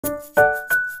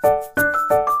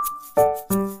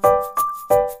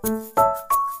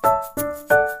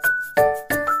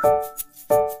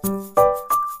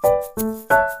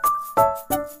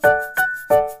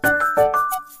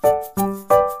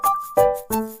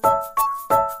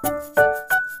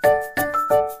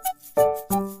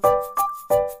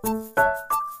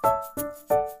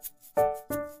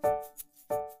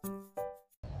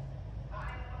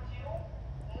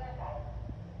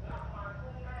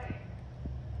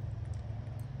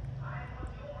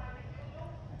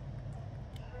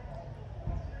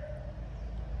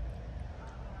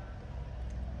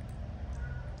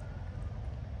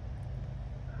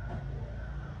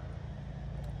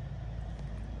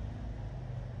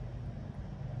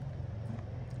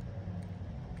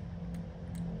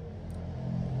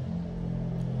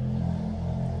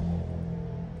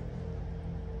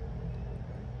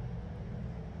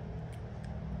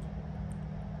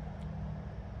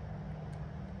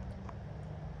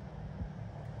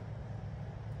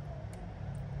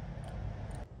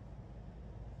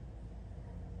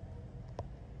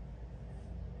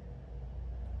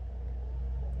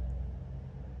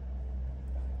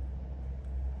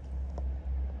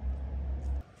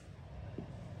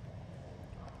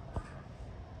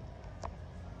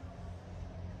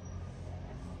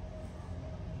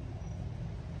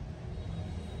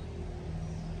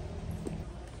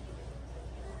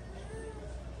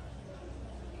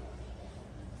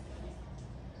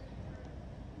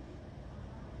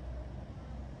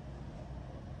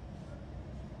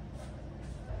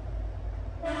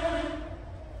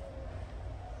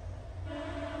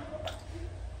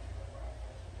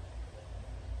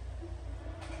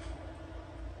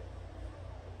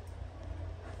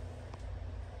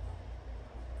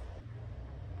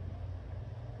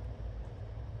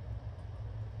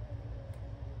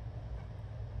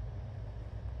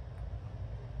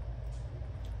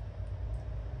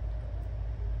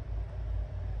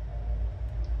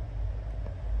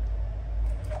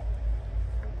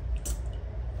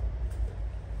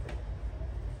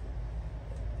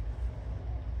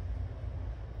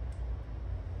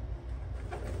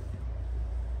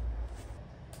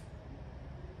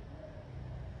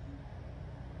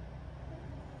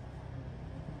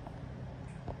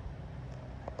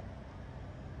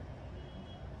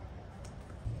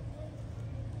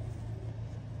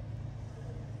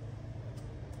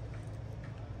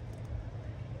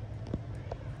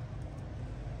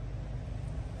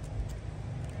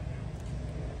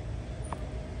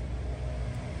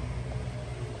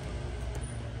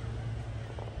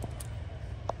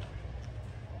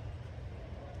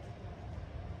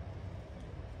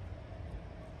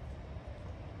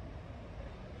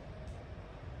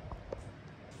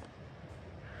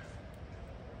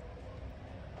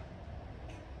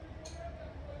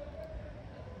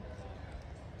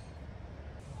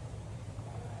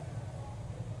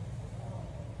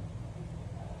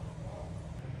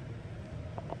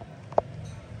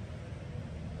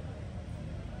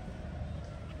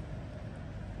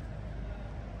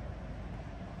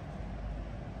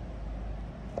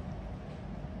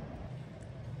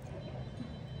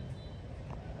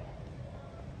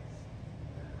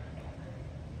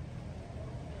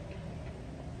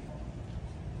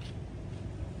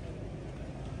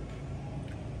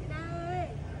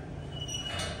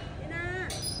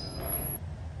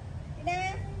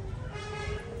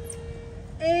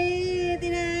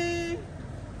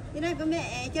Con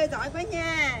mẹ chơi giỏi quá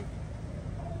nha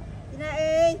Tina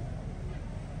ơi.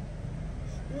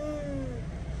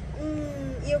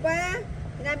 Yêu quá.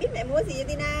 Tina biết mẹ mua gì cho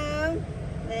Tina không?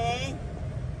 Nè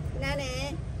Tina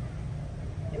nè,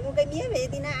 mẹ mua cây mía về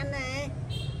Tina ăn nè.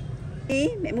 Đi,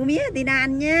 mẹ mua mía cho Tina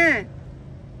ăn nha.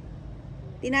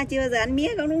 Tina chưa giờ ăn mía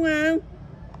không đúng không?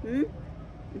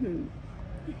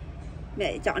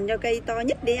 Mẹ chọn cho cây to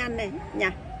nhất để ăn này nhỉ.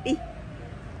 Đi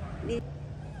đi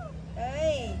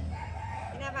ơi,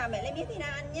 Tina vào mẹ lấy mía Tina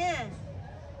ăn nhá.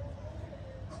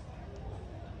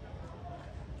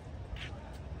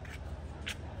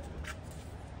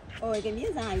 Ôi cái mía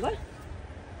dài quá.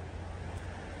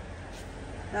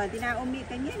 Rồi Tina ôm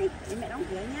cái mía đi để mẹ đóng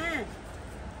cửa nha.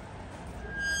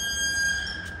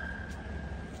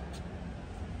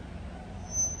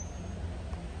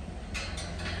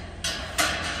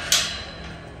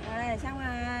 Rồi xong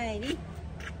rồi, đi.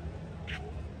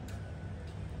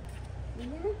 Đi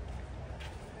nhá.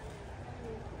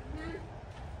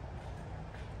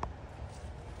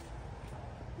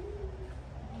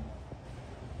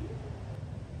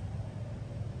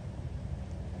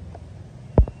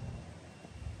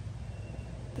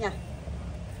 Nha.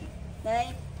 Đây.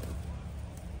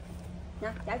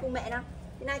 Nha, chạy cùng mẹ nào.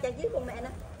 Tina chạy trước cùng mẹ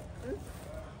nào.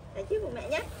 Trải chiếu cùng mẹ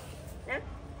nhé. Đó.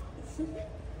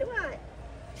 Đúng rồi.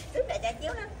 Giúp mẹ trải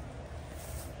chiếu nè.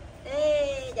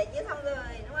 Ê, trải chiếu xong rồi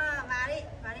đúng không?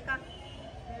 Vào đi con.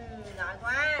 Giỏi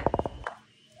quá.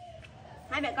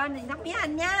 Hai mẹ con mình đắp mía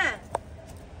ăn nhá.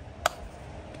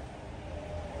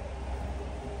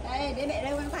 Đây, để mẹ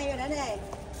rêu găng tay vào đó này.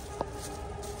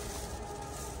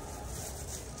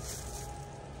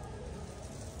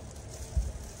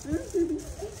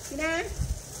 Tina,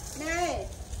 đây,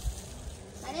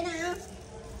 lại đây nào.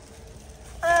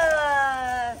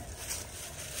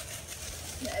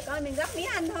 Để con mình gắp mía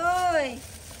ăn thôi.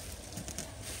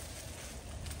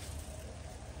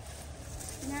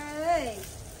 Tina ơi.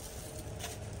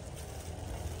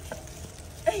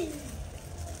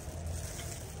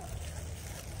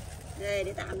 Đây,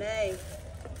 để tạm đây.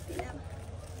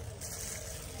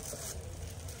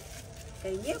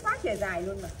 Cái mía quá trời dài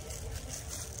luôn mà.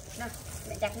 Nào,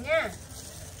 mẹ chặt nha.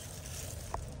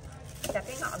 Chặt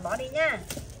cái ngọn bỏ đi nha.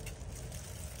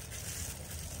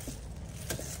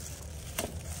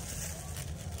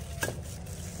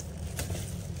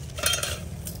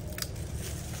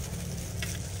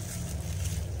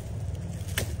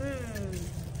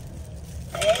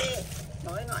 Đấy,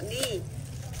 bỏ cái ngọn đi.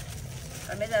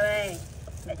 Còn bây giờ này,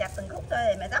 mẹ chặt từng khúc thôi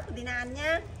để mẹ róc cho Tina ăn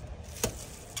nhá.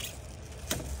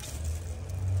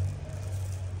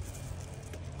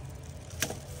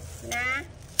 Tina,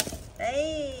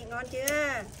 đấy, ngon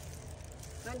chưa?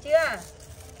 Ngon chưa?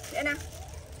 Để nào,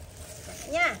 chặt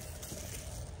nha.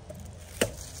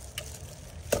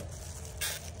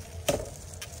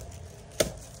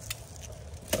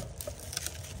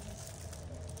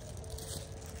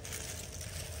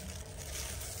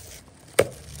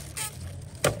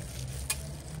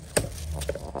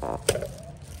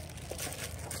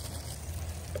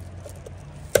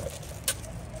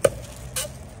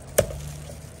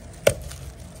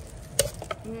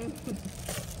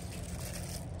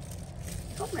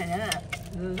 Khúc này nữa,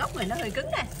 gốc này nó hơi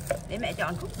cứng này, để mẹ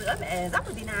chọn khúc giữa mẹ róc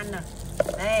cho Tina ăn nè.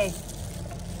 Đây,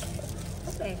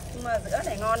 khúc này mà giữa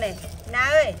này ngon này. Tina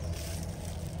ơi,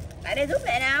 lại đây giúp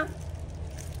mẹ nào.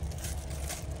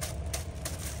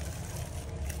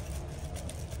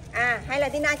 À, hay là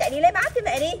Tina chạy đi lấy bát cho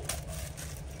mẹ đi,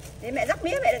 để mẹ róc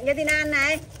mía mẹ đựng cho Tina ăn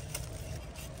này.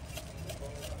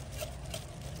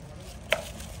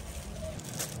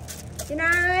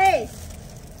 Tina ơi,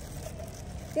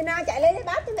 Tina chạy lấy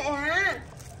bát cho mẹ hả?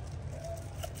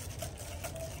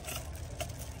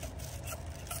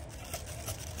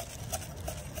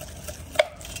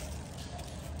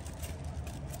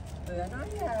 Vừa nói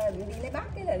đi lấy bát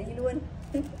cái là đi luôn.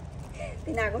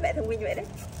 Tina có mẹ thông minh vậy đấy.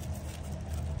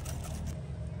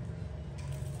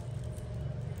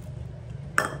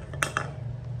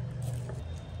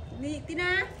 Đi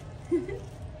Tina.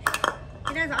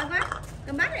 Tina giỏi quá.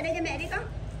 Cầm bát lại đây cho mẹ đi con.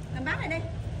 Cầm bát lại đây.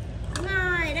 Đúng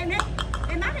rồi, đem đấy.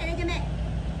 Đem bát lại đây cho mẹ.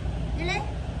 Đi lên.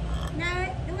 Đây,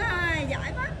 đúng rồi,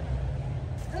 giỏi quá.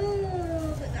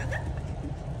 Giỏi quá.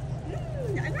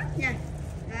 Giỏi quá nha.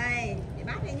 Đây, để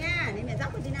bát đây nha, để mẹ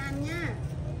dốc cho Tina ăn nha.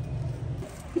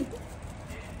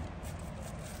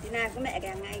 Tina của mẹ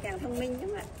càng ngày càng thông minh đúng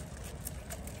không ạ?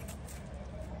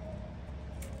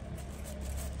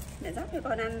 Mẹ dốc cho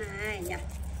con ăn này nhỉ.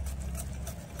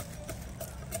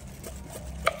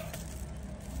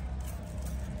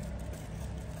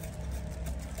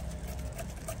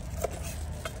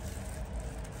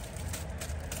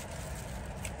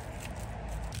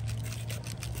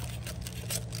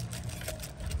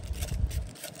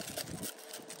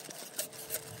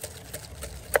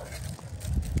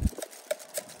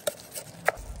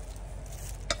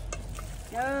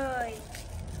 Rồi,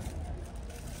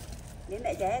 đến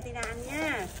mẹ trẻ Tina ăn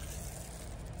nha.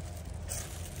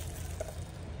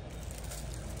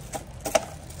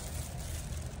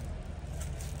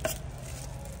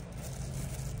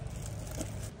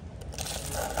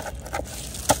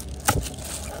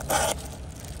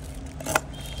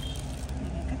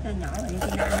 Cắt ra nhỏ để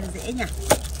Tina ăn dễ nhỉ.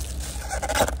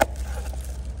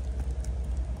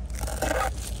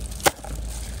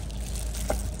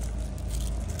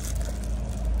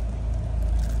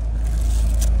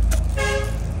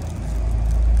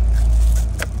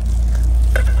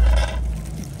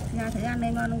 Thử ăn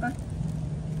đây ngon không con?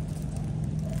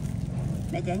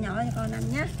 Để trẻ nhỏ cho con ăn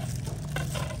nhé.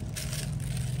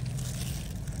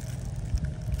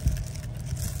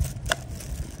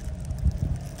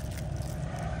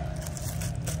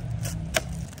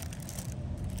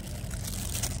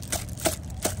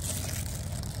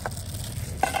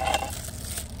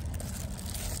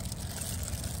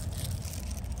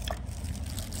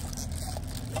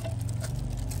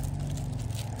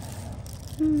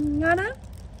 Ngon đó.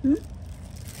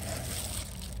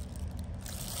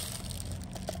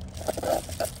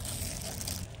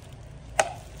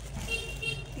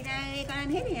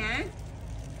 ăn hết rồi hả?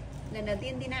 Lần đầu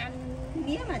tiên Tina ăn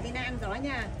mía mà Tina ăn giỏi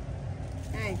nha.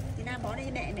 Này, Tina bỏ đây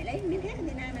cho mẹ lấy miếng hết cho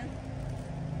Tina nữa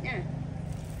nha.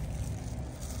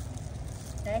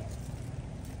 Đây.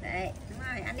 Đấy, đúng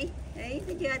rồi, ăn đi. Đấy,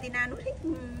 thấy chưa? Tina nuốt hết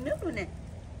nước luôn nè.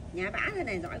 Nhà bả thế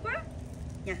này giỏi quá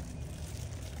nha.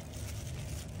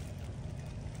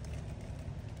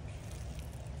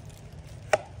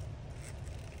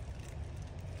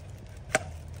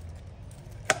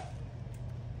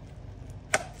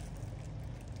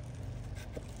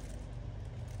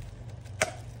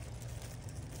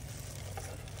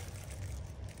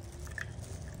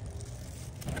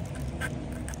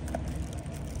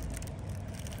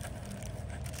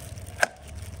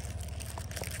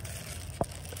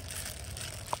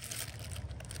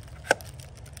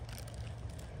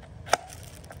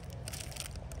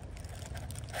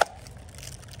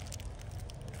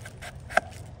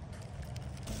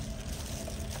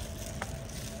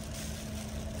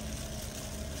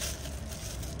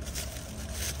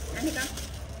 Ăn đi con.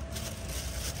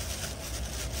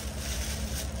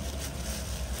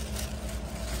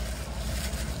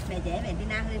 Mẹ trẻ mẹ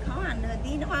Tina hơi khó ăn hơn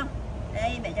tí đúng không?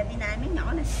 Đây mẹ cho Tina miếng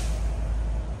nhỏ này.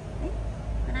 Đấy,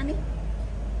 con ăn đi.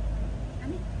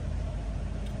 Ăn đi.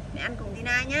 Mẹ ăn cùng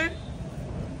Tina nhá.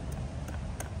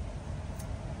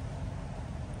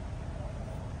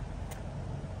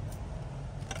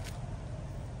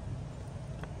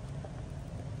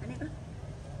 Ăn đi con.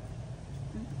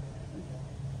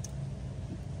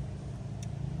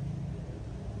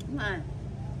 Đúng rồi.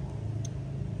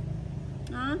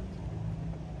 Ngon.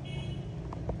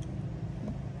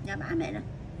 Nhà bả mẹ nè.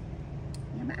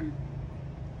 Nhà bả.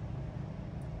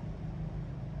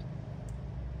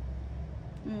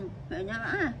 Mẹ nhà bả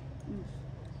à.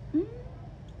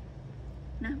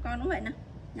 Nè con cũng vậy nè.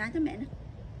 Nhà cho mẹ nè.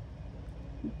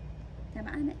 Nhà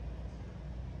bả mẹ.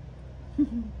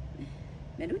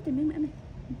 Mẹ đút cho miếng nữa này.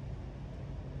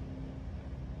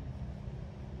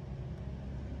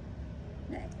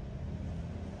 Đấy.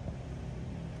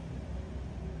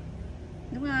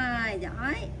 Đúng rồi,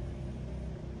 giỏi.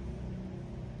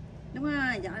 Đúng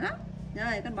rồi, giỏi lắm.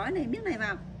 Rồi con bỏ này miếng này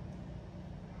vào.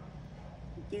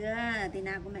 Được chưa?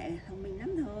 Tina của mẹ thông minh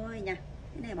lắm thôi nha.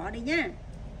 Cái này bỏ đi nhá.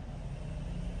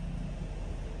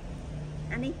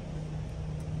 Ăn đi.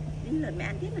 Đến lượt mẹ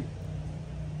ăn tiếp này.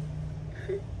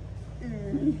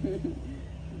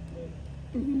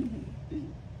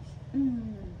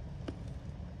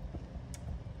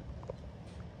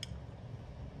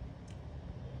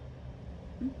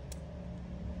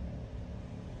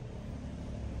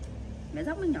 Mẹ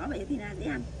dốc miếng nhỏ vậy thì là dễ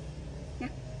ăn nha.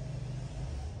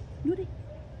 Nuốt đi.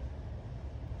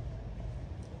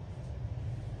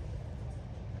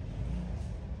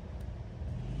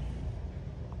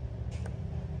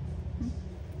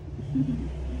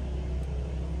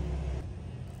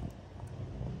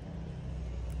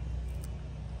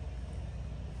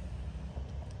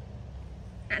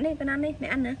 Ăn đi, con ăn đi, mẹ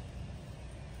ăn nữa.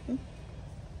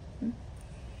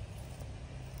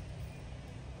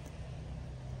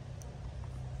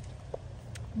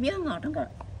 Miếng ngọt lắm cơ.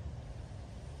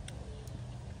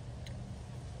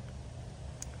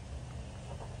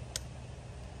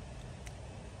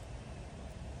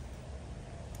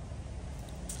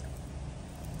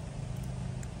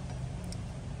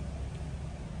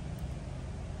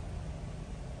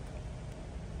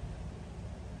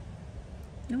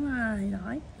 Đúng rồi,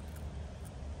 giỏi.